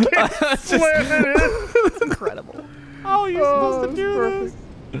 Slam it in. It's incredible. Oh, you're supposed to do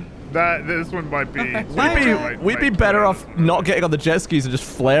this. This one might be. We'd be better off not getting on the jet skis and just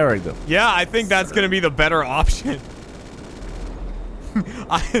flaring them. Yeah, I think that's gonna be the better option.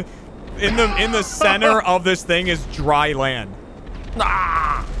 In the center of this thing is dry land.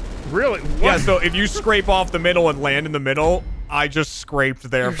 Really? What? Yeah, so if you scrape off the middle and land in the middle, I just scraped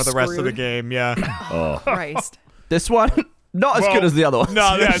there You're for the rest of the screwed. game. Yeah. Christ. This one, not as Well, good as the other one.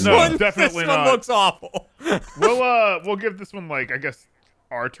 No, Yeah, this no, one definitely this not. one looks awful. We'll give this one like I guess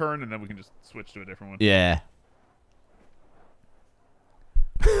our turn, and then we can just switch to a different one. Yeah.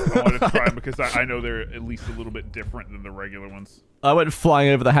 I wanted to try them because I know they're at least a little bit different than the regular ones. I went flying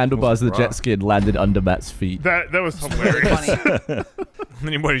over the handlebars of the jet rough. ski and landed under Matt's feet. That was hilarious. Funny.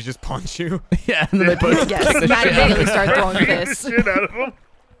 Anybody just punch you? Yeah, and then they both Yes, Matt immediately started throwing Beat the fists. shit out of them.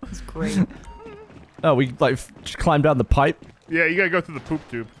 It's great. Oh, we like just climbed down the pipe. Yeah, you gotta go through the poop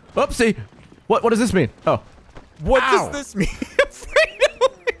tube. Oopsie. What does this mean? Oh. What does this mean?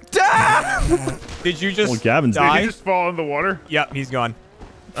 Did you just Well, Gavin's Did die? he just fall in the water? Yep, he's gone.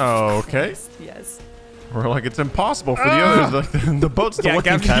 Oh, okay. Yes. We're like, it's impossible for the others. Like, the boat's still Yeah,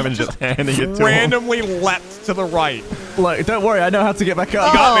 looking Gavin Gavin just handing it to him. Randomly leapt to the right. Look, don't worry. I know how to get back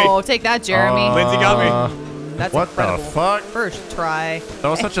up. got me. Oh, take that, Jeremy. Lindsay got me. That's What incredible. the fuck? First try. That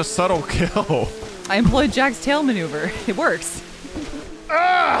was such a subtle kill. I employed Jack's tail maneuver. It works.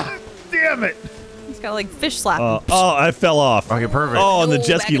 Ah! Damn it! He's got like fish slap. Oh, I fell off. Okay, perfect. Oh, and the Oh,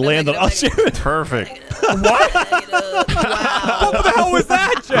 jet back ski it up, landed. back Oh, it up, shit. Perfect. What the hell was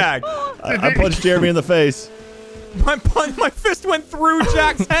that, Jack? I punched Jeremy in the face. My fist went through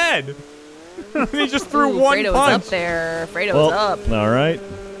Jack's head. And he just threw Ooh, one Fredo's punch. up there. Fredo's Well, up. all right.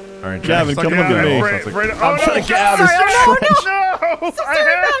 All right, Gavin, Jack's come stuck look at in the me. middle, so Fred, it's like- Fred, I'm trying to get out of this. No! So sorry,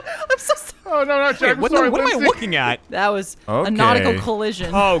 Matt. I'm so sorry. Oh, no, not Jack. Wait, I'm what, sorry, what am I Lindsay. looking at? That was a Okay. nautical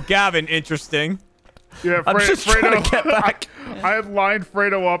collision. Oh, Gavin, interesting. Yeah, I'm just trying to get back. I had lined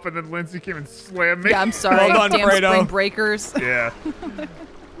Fredo up, and then Lindsay came and slammed me. Yeah, I'm sorry. Well done, Damn Fredo. spring breakers. Yeah.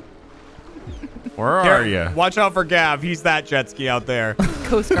 Where are you? Watch out for Gav. He's that jet ski out there.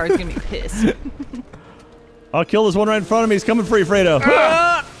 Coast Guard's gonna be pissed. I'll kill this one right in front of me. He's coming for you, Fredo.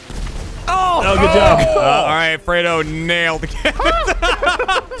 Oh, good Oh, job. all right, Fredo nailed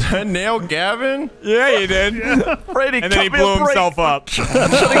Gavin. Nail Gavin? Yeah, he did. Brady, And then he cut me a blew break. himself up.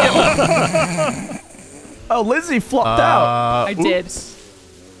 Oh, Lindsay flopped out. I did.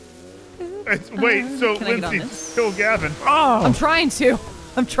 Wait, so Can I get on Lindsay, this? kill Gavin. I'm trying to.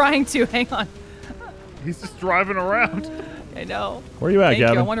 I'm trying to. Hang on. He's just driving around. I know. Where you at, Thank you. I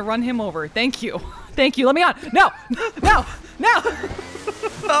Gavin? want to run him over. Thank you. Thank you. Let me on. No. No. No.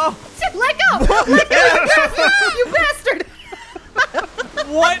 Oh. Let go. Let go. You bastard.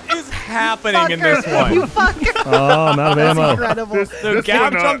 What is happening in this one? You fucker. Oh, I'm out of That's ammo. incredible. So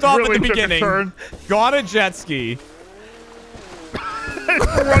Gav jumped off really at the took a beginning, turn. got a jet ski,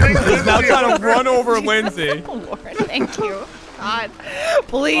 Running is now Lindsay trying to over. run over Lindsay. Oh, Lord, thank you. God.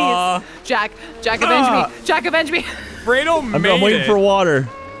 Please. Jack, avenge me. Jack, avenge me. Fredo made I'm waiting it. for water.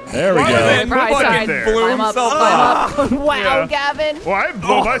 There we And go. then For high fucking side. blew Climb up, himself climb up. Wow, Yeah. Gavin. Well, I didn't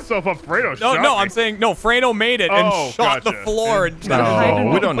blow myself up. Fredo No, shot no, me. I'm saying no. Fredo made it and Oh, shot the gotcha. floor. And No,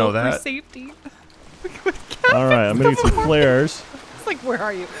 we don't know For that. safety. All right, I'm going to get some flares. It's like, where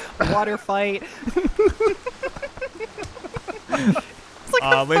are you? Water fight. It's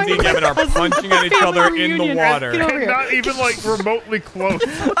like a Lindsay and fight. Gavin are punching at each Family other in the reunion. water. Get over here. Not even like remotely close.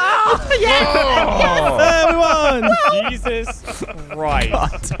 Oh, yeah. Everyone! Jesus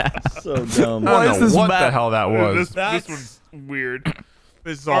Christ. So dumb. I What don't is know this what map? the hell that was. this That's one's weird.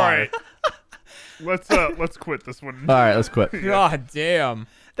 bizarre. All right. Let's quit this one. All right, let's quit. God damn.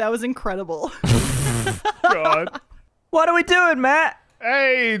 That was incredible. God. What are we doing, Matt?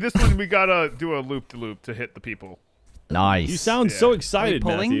 Hey, this one we gotta do a loop-de-loop to hit the people. Nice. You sound so excited,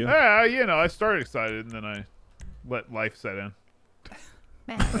 pulling? Matthew. Yeah, you know, I started excited and then I let life set in.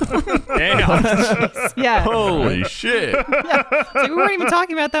 Damn. Yeah. Holy shit. So we weren't even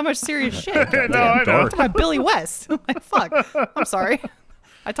talking about that much serious shit. No, I know. dark. About Billy West. Like, fuck. I'm sorry.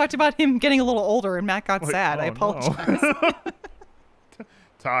 I talked about him getting a little older and Matt got sad. I oh, no. apologize.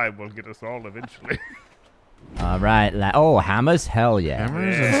 Time will get us all eventually. All right. Oh, hammers? Hell yeah.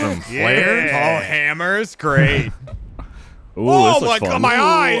 Hammers and some flares? Oh, hammers. Great. Ooh, Oh, this looks my, fun. my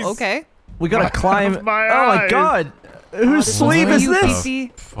eyes. Okay. We gotta climb. my Oh my eyes. god. Whose sleeve Are is you this?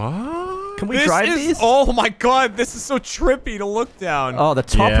 PC? Fuck. Can we This drive is, these? oh my god, this is so trippy to look down. Oh, the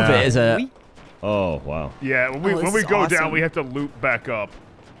top of Yeah. it is a. Oh, wow. Yeah, when we, Oh, this when we is go awesome. down, we have to loop back up.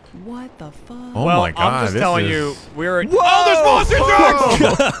 What the fuck? Oh well, my god. I'm just this telling is, you, we're. Oh, there's monster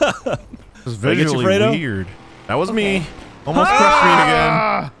trucks! This is I get you, visually Fredo? weird. That was me. Almost crushed me again.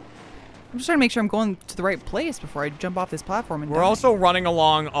 Ah! I'm just trying to make sure I'm going to the right place before I jump off this platform. And We're die. also running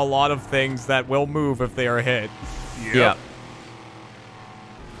along a lot of things that will move if they are hit. Yep.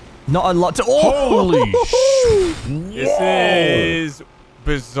 Not a lot to. Oh! Holy sh! This is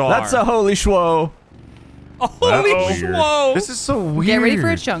bizarre. That's a holy schwo. holy That's weird. whoa! This is so weird. Get ready for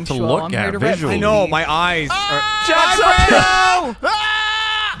a chunk to schwo. look I'm here at to rip. visually. I know, my eyes. Jack's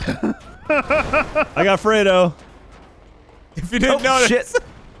I got Fredo. If you didn't notice. Shit.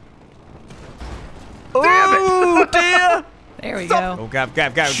 Oh dear. There we Oh, go. Gav.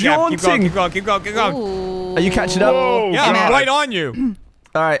 Keep going, Jaunting. keep going, keep going, keep going. Ooh. Are you catching up? Whoa, Yeah, God. I'm right on you.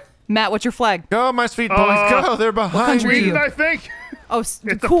 All right. Matt, what's your flag? Go, my sweet boys. Go. They're behind country are you. you? I think Oh, it's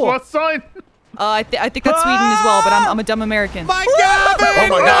a cool. plus sign. I think that's Sweden as well, but I'm a dumb American. My God! Oh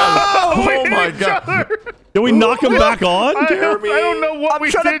my god! We Oh hit my each god! other. Did we knock him back on? I don't know what we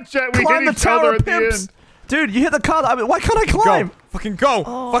did, Chet. We climb hit the each other tower, at the pimps. end. Dude, you hit the car. I mean, why can't I climb? Go. Fucking go!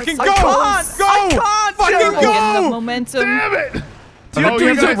 Fucking go! I can't. Go! I can't, Fucking Jeremy. I'm getting the go! momentum. Damn it! Dude, Oh, do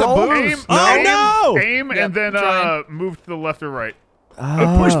you the guys rolls? aim, Oh, no! aim, Yep, and then trying. move to the left or right.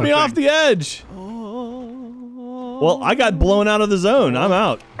 It pushed me off the edge. Well, I got blown out of the zone. I'm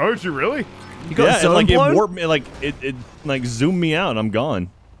out. Oh, did you really? You got Yeah, zone like blown? it warped me. Like it like zoomed me out. I'm gone.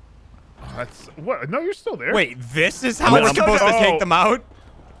 That's what? No, you're still there. Wait, this is how I mean, we're I'm- supposed to Oh. take them out?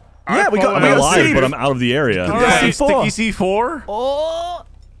 Yeah, we got I'm we got alive, C. but I'm out of the area. All Yeah, right, C4. sticky C4. Oh,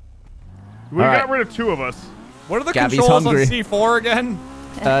 We All got right. rid of 2 of us. What are the Gabby's controls hungry. on C4 again?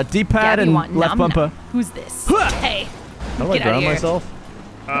 D-pad Gabby and want left nom bumper. nom. Who's this? Hey, How do I Get outta ground here. myself?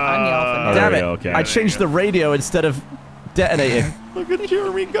 I'm the elephant. Oh, Damn there it! we go, okay. I changed the radio instead of detonating. Look at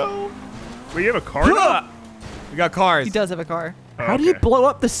Jeremy go. Wait, you have a car now? We got cars. He does have a car. How do you blow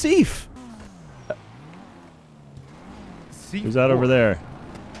up the Seif? Who's that over there?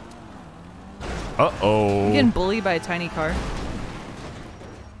 Uh-oh. I'm getting bullied by a tiny car.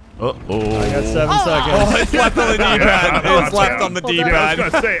 Uh-oh. I got 7 Oh, seconds. it's left on the D-pad. It's left on the Hold on. Yeah, I D-pad.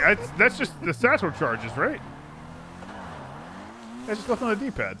 was gonna say that's just the satchel charges, right? That's just left on the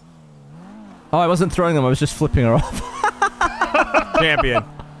D-pad. Oh, I wasn't throwing them. I was just flipping her off. Champion.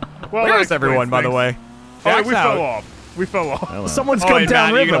 Well, Where's that everyone, explains by the things. way? Oh, Jack's we out. fell off. We fell off. Hello. Someone's Oh, come wait,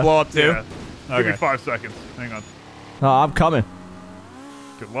 down Matt, you gonna river. blow up too? Yeah. Give me Okay. 5 seconds. Hang on. Oh, I'm coming.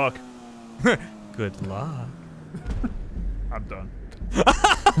 Good luck. Good luck. I'm done.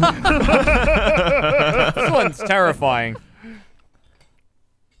 This one's terrifying.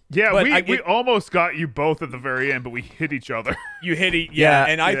 Yeah, But we almost got you both at the very end, but we hit each other. You hit it, yeah,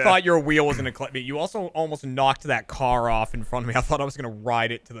 Yeah. and I Yeah. thought your wheel was gonna clip me. You also almost knocked that car off in front of me. I thought I was gonna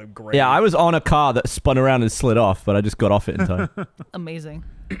ride it to the grave. Yeah, I was on a car that spun around and slid off, but I just got off it in time. Amazing.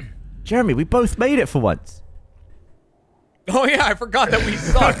 Jeremy, we both made it for once. Oh yeah, I forgot that we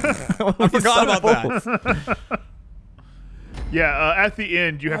sucked. I forgot about that. Yeah, at the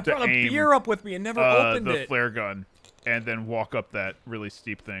end, you have I to brought a aim beer up with me and never opened the it. flare gun and then walk up that really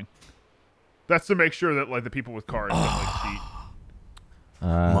steep thing. That's to make sure that like the people with cars don't like cheat.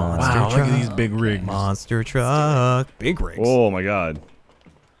 Wow, look at these big rigs. Monster truck. Big rigs. Oh my god.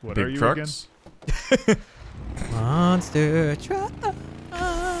 What are Big you trucks. Monster truck. again?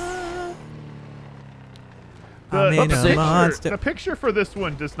 I'm in a monster. The picture for this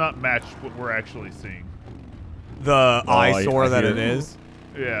one does not match what we're actually seeing. The eyesore I that hear it it. is.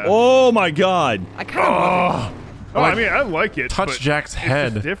 Yeah. Oh my god. I kind of love Oh, I mean, I like it. Touch but Jack's it's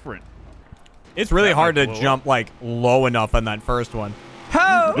head. just different. It's really That hard might to blow up. jump like low enough on that first one.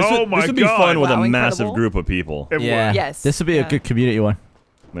 How? This Oh would, my this would be God. fun with Wow, a massive incredible. group of people. It Yeah. would. Yes. This would be a Yeah. good community one.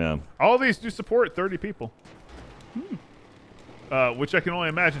 Yeah. All these do support 30 people. Which I can only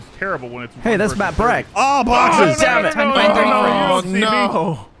imagine is terrible when it's. Hey, one that's versus Matt 30. Bragg. Oh, Oh, boxes! Damn it. No, no, Find no, 30 no, you friends. don't see me.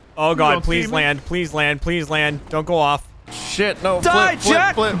 No. Oh You god, don't please see me? land, please land, please land. Don't go off. Shit, no. Die, flip,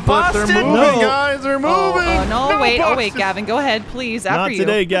 Jack, flip, flip, flip. They're bastard. moving, No. guys. They're moving. no, No, wait. Oh, wait, boxes. Gavin. Go ahead, please. After Not you.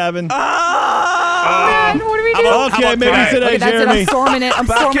 today, Gavin. Man, what do we do? How Okay, about maybe today? today, Okay, that's it. Jeremy. I'm storming it. I'm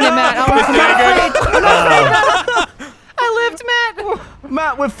storming it it, up. Matt. I'm Back not afraid. I'm not afraid, Matt. I lived, Matt.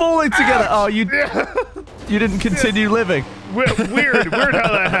 Matt, we're falling together. Oh, you didn't continue living. Weird how that I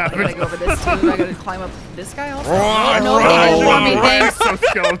gotta happened. go over this too. I gotta climb up this guy also. Right, no, right, thanks for right, me. right. Thanks. So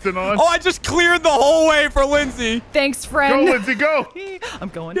skeleton on. Oh, I just cleared the whole way for Lindsay. Thanks, Go, friend. Lindsay, go. I'm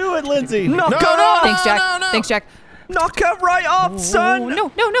going. Do it, Lindsay. Knock No, her no, off. Thanks, Jack. Thanks, Jack. Knock her right off, Oh, son. no.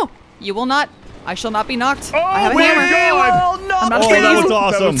 You will not. I shall not be knocked. Oh, I have a my hammer. God. Oh, no. I'm not Oh, afraid that of was you.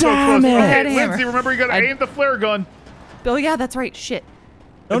 awesome. That was so Damn close. it. Okay, Had a hammer. Lindsay, remember you gotta I- aim the flare gun. Oh, yeah, that's right. Shit.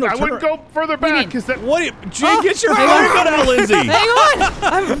 No, no, I turn wouldn't around. go further do you back mean? because that. What? Jay, get your hang flare on. gun out, Lindsay. Hang on.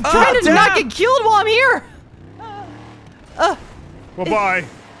 I'm trying to not damn. get killed while I'm here. Well, bye.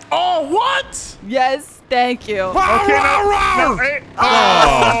 Oh, what? Yes, thank you. Okay, no, hey,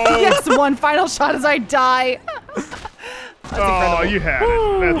 oh, Yes, one final shot as I die. oh, you had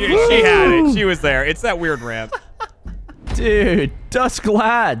it. That's Yeah, she had it. She was there. It's that weird ramp. Dude, Dusk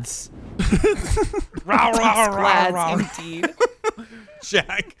Lads. Lads, indeed.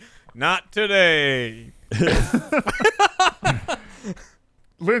 Jack, not today.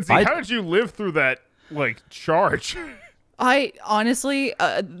 Lindsay, I- how did you live through that like charge? I honestly,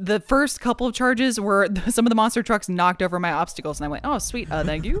 the first couple of charges were some of the monster trucks knocked over my obstacles, and I went, "Oh, sweet,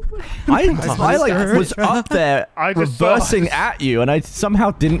 thank you." I like was up there I just saw- reversing at you, and I somehow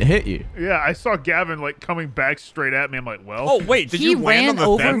didn't hit you. Yeah, I saw Gavin like coming back straight at me. I'm like, well. Oh wait, did He you land on ran the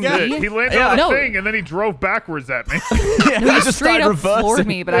over thing? me. Yeah. He landed Yeah. on the No. thing, and then he drove backwards at me. Yeah, He I just straight started up reversing. floored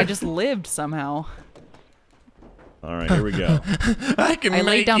me, but I just lived somehow. All right, here we go. I can I laid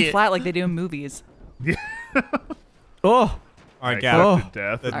make down it. flat like they do in movies. Oh, All right, I Gavin. Oh. got the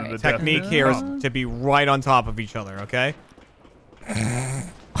death, and then Alright. the death. Technique here is to be right on top of each other, okay?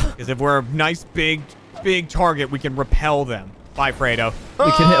 Because if we're a nice big target, we can repel them. Bye, Fredo.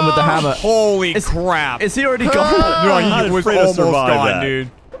 we can hit him with the hammer. Holy crap! Is he already gone? no, How he did was Fredo almost survive gone, that?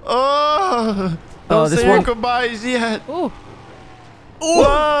 dude. Oh, Oh, don't this say our one- goodbyes yet. Ooh,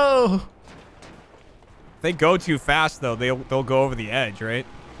 Whoa. If they go too fast, though, they'll go over the edge, right?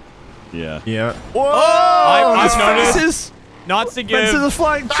 Yeah. Yeah. Whoa. I've His noticed. fences! Not to give. Fences are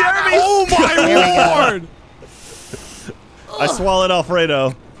flying. Jeremy! Oh my lord! I swallowed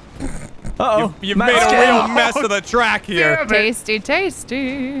Alfredo. Uh-oh. You've Matt's made a getting- real mess of the track here. Damn it. tasty,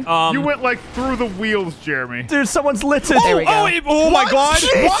 tasty. You went like through the wheels, Jeremy. Dude, someone's littered. There we go. Oh my god!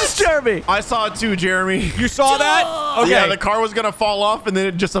 Jesus, Jeremy! I saw it too, Jeremy. You saw that? Okay. Yeah, the car was gonna fall off, and then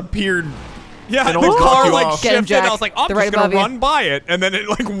it just appeared. Yeah, It the almost knocked car you like off. Get him, shifted. I Jack. was like, I'm They're just right gonna above you. run by it, and then it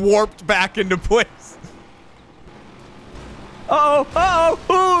like warped back into place.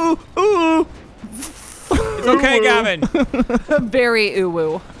 Uh-oh. Ooh. Ooh. It's okay, Gavin. Very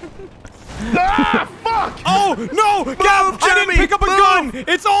uwu. Ah, fuck! Oh no, Gav! I Jeremy, didn't pick up a move. gun.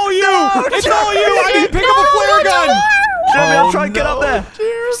 It's all you. No, It's all you. I didn't pick up a flare gun. Jeremy, Oh, I'll try and get up no. there.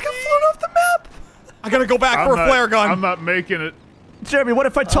 Just got flown off the map. I gotta go back for a not- flare gun. I'm not making it. Jeremy, what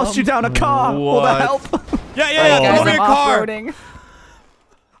if I tossed you down a car? Will what? that help? Yeah. Guys, Throw me a I'm car. off-roading.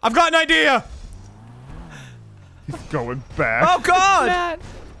 I've got an idea. Going back. Oh, God! Matt,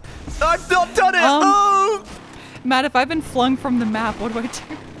 I've not done it! Um, Matt, if I've been flung from the map, what do I do?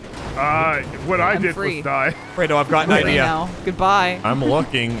 What I I'm did free. was die. Fredo, I've got an Free idea. now. Goodbye. I'm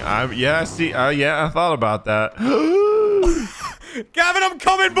looking. Yeah. See. Yeah. I thought about that. Gavin, I'm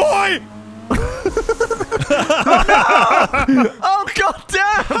coming, boy. Oh, God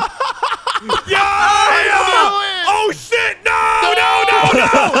damn! Yeah! Oh shit! No!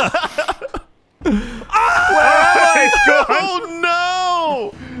 It's gone. Oh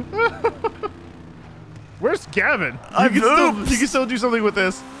no! Where's Gavin? You can still do something with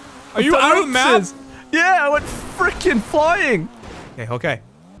this. Are you out of the map? Yeah, I went freaking flying. Okay.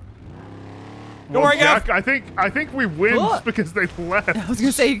 Well, worry, Gav. Jack, I think we win just because they left. I was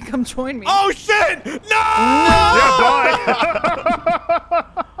gonna say you can come join me. Oh shit! No! Yeah, bye.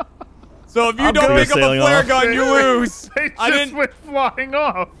 So if you I'm don't going pick up a sailing flare off. gun, you lose. They I just didn't. went flying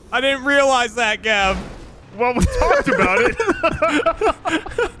off. I didn't realize that, Gav. Well, we talked about it.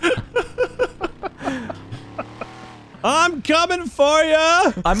 I'm coming for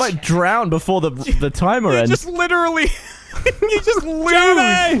ya. I might drown before the timer You ends. just literally. You just lose.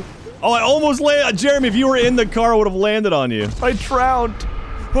 Jeremy! Oh, I almost landed. Jeremy, if you were in the car, I would have landed on you. I drowned.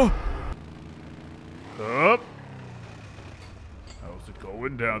 Up. How's it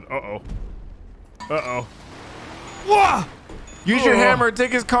going down? Uh-oh. Uh-oh. Wah! Use your hammer.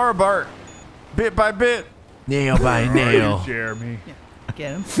 Take his car apart, bit by bit. Nail by nail. Jeremy.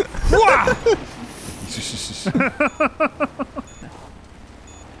 Get him. Wah!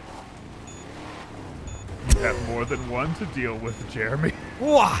 You have more than one to deal with, Jeremy.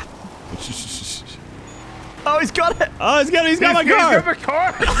 Wah! Oh, he's got it. Oh, he's got my He's car. got the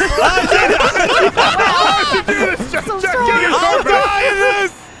car. Jack, So get sorry. your I'll car back. die in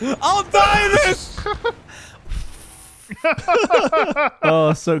this. I'll die in this.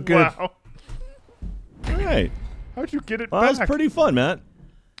 Oh, so good. Wow. All right. How'd you get it Well, that back? was pretty fun, Matt.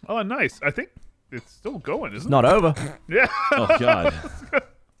 Oh, nice. I think it's still going, isn't Not over. it? Yeah. Oh, God.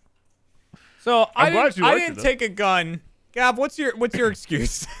 So I'm glad you I liked didn't it, take a gun. Gav, what's your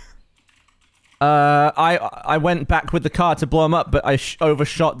excuse? I went back with the car to blow him up, but I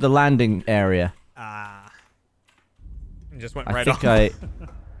overshot the landing area. Just went I right think off.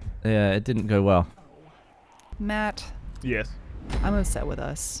 yeah, it didn't go well. Matt, Yes. I'm upset with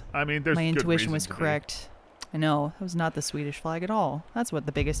us. I mean, there's My good intuition reason was to be. correct. I know, it was not the Swedish flag at all. That's what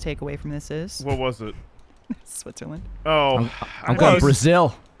the biggest takeaway from this is. What was it? Switzerland. Oh, I'm going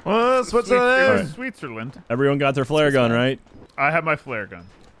Brazil. What's It that? was Switzerland. Everyone got their flare gun, right? I have my flare gun.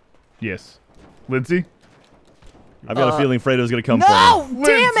 Yes. Lindsay? I've got a feeling Fredo's going to come No! for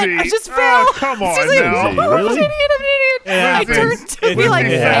Damn it! I Lindsay! just Oh, fell! come on Seriously, now. Lindsay, I'm really? an idiot, I'm an idiot! It I happens. turned to It be like,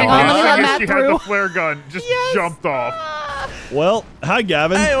 happens. hang on, let me I let guess Matt she had through. the flare gun. Just Yes. jumped off. me. Well, hi,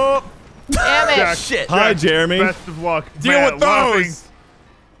 Gavin. Hey, oh. Damn it. Jack, Shit. Hi, Jeremy. Best of luck. Deal Matt, with those.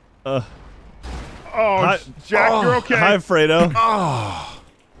 Oh, Hi- Jack, you're okay. Hi, Fredo.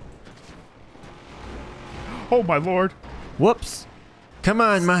 Oh my lord. Whoops. Come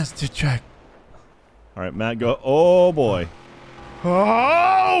on, Master Truck. All right, Matt, go. Oh, boy.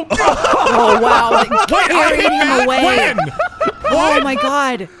 Oh! Oh, wow. Like, carrying him away. When? Oh, my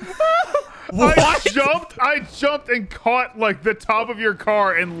God. I jumped and caught like the top of your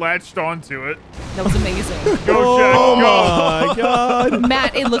car and latched onto it. That was amazing. Go, Jack, Oh, go. my God.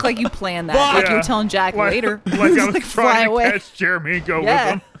 Matt, it looked like you planned that. Like you were telling Jack later. Like I was Like, fly trying to away. catch Jeremy and go with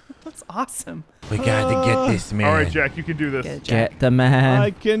Yeah. him. That's awesome. We got to get this man. All right, Jack, you can do this. Good, Jack. Get the man.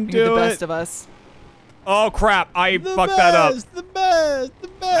 I can You're the do best it. of us. Oh crap! I fucked that up. The best.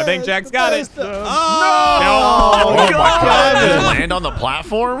 I think Jack's got it. Oh, No. Oh my God! Did it God. land on the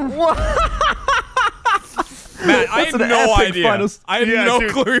platform? Matt, I had an no epic idea. final- I had Yeah, no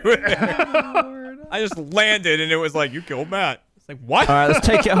dude. clue you were there. I just landed and it was like, you killed Matt. It's like, what? All right, let's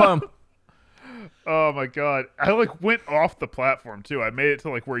take it home. Oh my god. I like went off the platform too. I made it to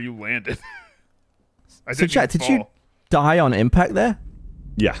like where you landed. I So, didn't Jack, even did you fall. die on impact there?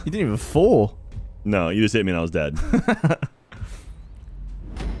 Yeah. You didn't even fall. No, you just hit me and I was dead.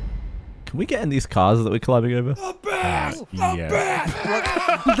 Can we get in these cars that we're climbing over? Yeah.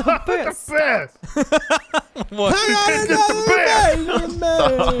 The best. What? It's just the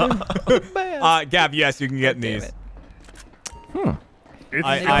best. Gab, yes, you can get in Damn these. it. It's,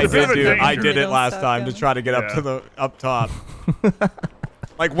 I it's a bit did of a do. danger. I did it Middle last stuff, time yeah. to try to get up Yeah. to the up top.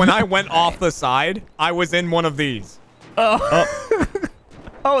 Like when I went off the side, I was in one of these.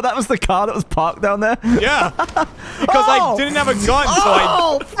 Oh, that was the car that was parked down there? Yeah, because I didn't have a gun, so I.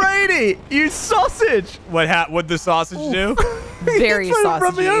 Oh, Frady, you sausage! What'd the sausage do? Very You tried to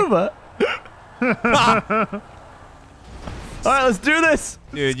run me sausagey. over. All right, let's do this.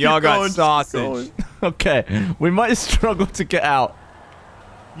 Dude, y'all got sausage. Okay, we might struggle to get out.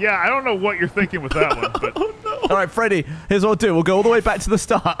 Yeah, I don't know what you're thinking with that one, but All right, Freddy, here's what we'll do. We'll go all the way back to the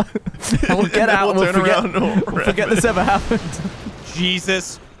start. And we'll get out and we'll forget this ever happened.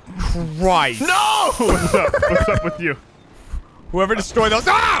 Jesus Christ! No! what's up with you? Whoever destroyed those.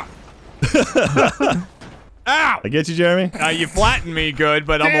 Ah! Ow! I get you, Jeremy. You flattened me good,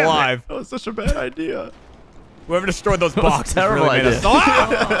 but I'm Damn it. alive. That was such a bad idea. Whoever destroyed those was a boxes terrible really made us. idea.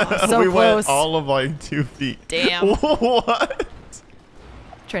 Ah! So we close. went all of like 2 feet. Damn. What?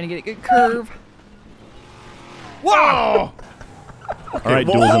 Trying to get a good curve. Wow! All right,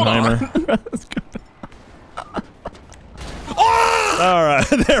 well, hold Duelsenheimer. All right,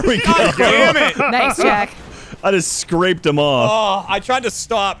 there we go. Damn it! Nice, Jack. I just scraped him off. Oh, I tried to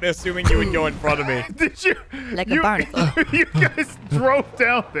stop, assuming you would go in front of me. Did you? Like a you, barnacle. you guys drove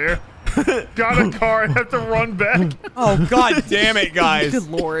down there, got a car, and have to run back. Oh, god damn it, guys. Good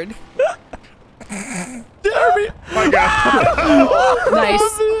lord. My God. Nice.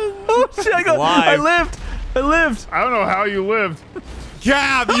 Oh, shit, I Live. lived. I lived. I don't know how you lived.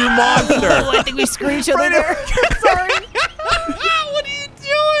 Gab, you monster! Oh, I think we screwed each other there. Sorry. What are you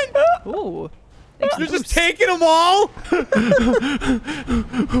doing? Ooh. You're just taking them all?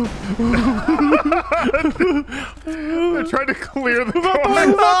 They're trying to clear the car.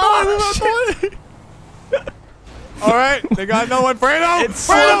 All right, they got another one. Fredo! It's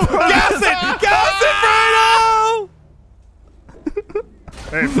Fredo! so Gas it! Gas it, Fredo!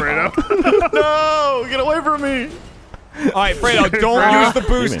 Hey, Fredo. No! Get away from me! All right, Fredo, don't use the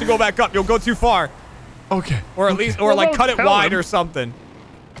boost to go back up. You'll go too far. Okay. Or at least, or Well, like don't cut it tell wide him. or something.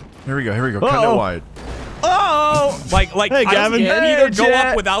 Here we go. Here we go. Cut Uh-oh. it wide. Oh! Like Hey, Gavin. either go Jet.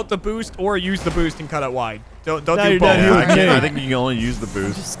 up without the boost or use the boost and cut it wide. Don't Now do you're both. down here Yeah, with me. I think you can only use the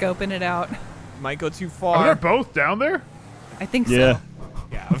boost. Just scoping it out. Might go too Are they far. both down there? I think Yeah. so.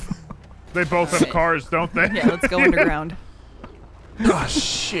 Yeah. They both have cars, don't they? Yeah, let's go underground. Oh,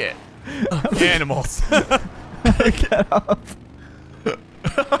 shit. Animals.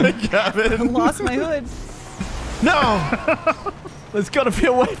 Gavin. Lost my hood. No! There's got to be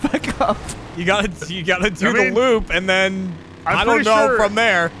a way back up. You gotta do I the mean, loop and then I'm I don't pretty know sure- from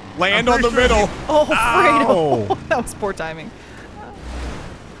there. Land I'm on the pretty sure middle. Oh, Ow. Fredo. That was poor timing.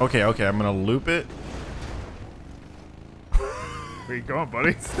 Okay, okay. I'm going to loop it. Where you going,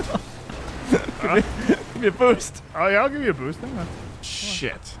 buddy? Give me a boost. Oh, yeah, I'll give you a boost. Hang on.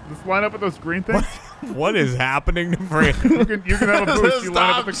 Shit. Let's line up with those green things. What is happening to Fredo? You can have a boost. You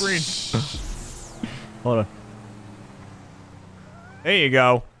line up with the green. Hold on. There you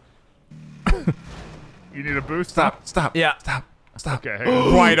go. You need a boost? Stop. Stop. Yeah. Stop. Stop. Okay, hang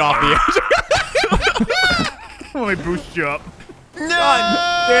on. Right off the edge. Let me boost you up.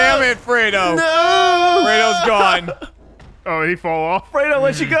 God damn it, Fredo. No! Fredo's gone. Oh, did he fall off? Fredo,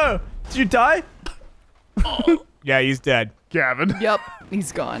 where'd you go? Did you die? Yeah, he's dead. Gavin. Yep,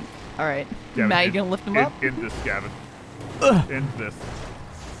 he's gone. All right. Gavin, Matt, you gonna lift him up? In this, Gavin. In this.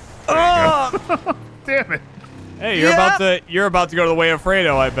 Oh! Damn it. Hey, Yeah. you're about to go to the way of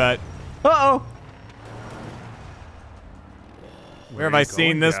Fredo, I bet. Uh-oh. Where have I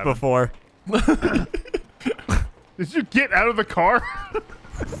seen this Gavin? before? Did you get out of the car?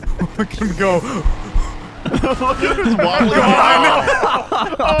 Look him go.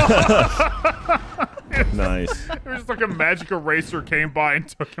 Nice. There's just like a magic eraser came by and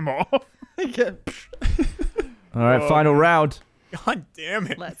took him off. All right, final round. God damn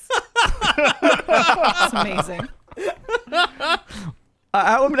it. Let's. It's amazing.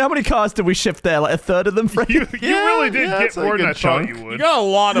 How many cars did we shift there? Like a third of them, Frank? You really did get that's a more than good I thought chunk. you You would. got a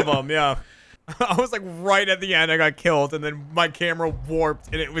lot of them, yeah. I was like right at the end, I got killed, and then my camera warped,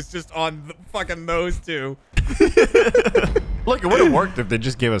 and it was just on the fucking those two. Look, it would have worked if they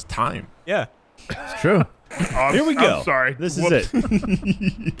just gave us time. Yeah. It's true. Here we go. I'm sorry. This Whoops. is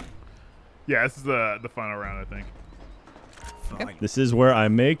it. Yeah, this is the final round, I think. This is where I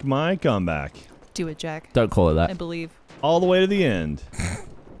make my comeback. Do it, Jack. Don't call it I that. believe. All the way to the end.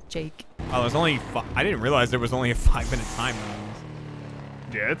 Jake. Oh, there's only. I didn't realize there was only a 5-minute time limit.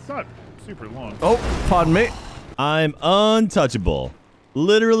 Yeah, it's not super long. Oh, pardon me. I'm untouchable.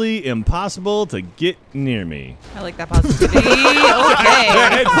 Literally impossible to get near me. I like that positivity.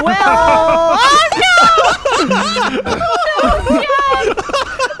 Okay. Well.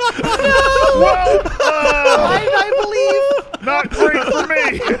 I believe. Not great for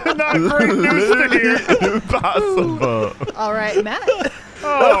me. Not great news to hear. Impossible. All right, Matt.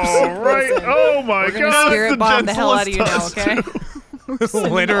 Oh, right. Listen, Oh, my We're gonna God. spirit bomb the hell out of you now, gentlest okay?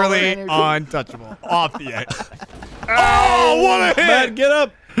 Literally energy. untouchable. Off the edge. Oh, what a hit. Matt, get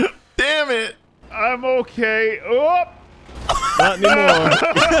up. Damn it. I'm okay. Oh. Not anymore.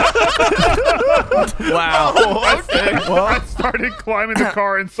 Wow. Okay. I started climbing the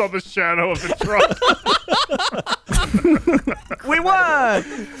car and saw the shadow of the truck. We won.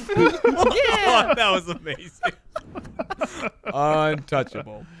 Oh, that was amazing.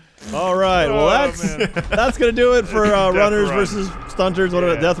 Untouchable. All right. Well, that's gonna do it for runners Run. versus stunters.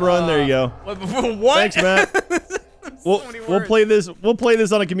 What Death Run? There you go. What? Thanks, Matt. We'll many we'll words. play this. We'll play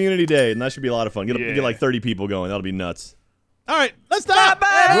this on a community day, and that should be a lot of fun. Get Yeah. like 30 people going. That'll be nuts. All right, let's stop.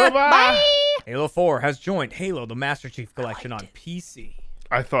 Bye. Halo 4 has joined Halo the Master Chief Collection on PC.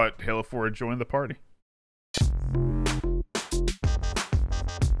 I thought Halo 4 had joined the party.